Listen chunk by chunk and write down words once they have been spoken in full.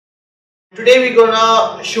Today we're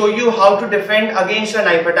gonna show you how to defend against a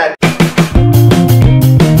knife attack.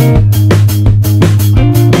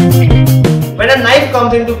 When a knife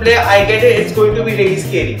comes into play, I get it, it's going to be really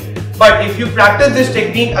scary. But if you practice this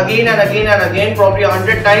technique again and again and again, probably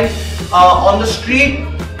 100 times on the street,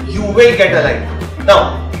 you will get a knife.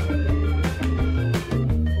 Now,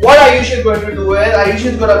 what Ayush is going to do is, Ayush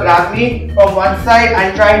is going to grab me from one side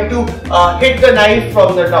and try to hit the knife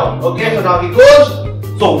from the down. Okay, so now he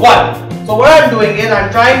goes. So one. So what I'm doing is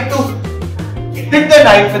I'm trying to hit the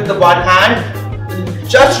knife with the one hand,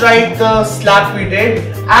 just right the slap we did,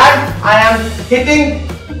 and I am hitting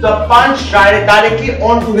the punch directly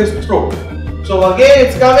onto his throat. So again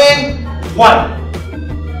it's coming, one.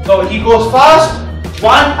 So he goes fast,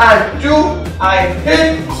 one and two, I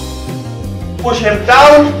hit, push him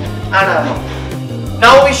down, and I'm out.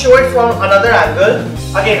 Now we show it from another angle.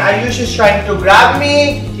 Again, Ayush is trying to grab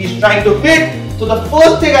me, he's trying to hit. So the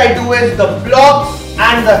first thing I do is the block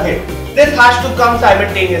and the hit. This has to come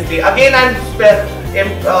simultaneously. Again, I'm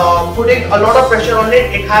putting a lot of pressure on it.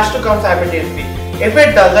 It has to come simultaneously. If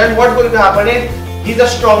it doesn't, what's going to happen is, he's a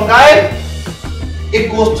strong guy, it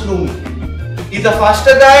goes through me. He's a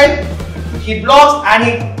faster guy, he blocks and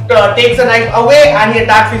he takes the knife away and he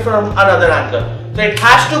attacks me from another angle. So it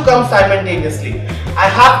has to come simultaneously. I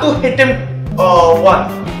have to hit him one.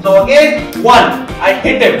 So again, one, I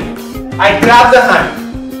hit him. I grab the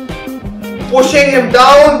hand, pushing him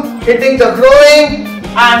down, hitting the groin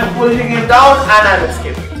and pushing him down, and I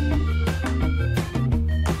escape.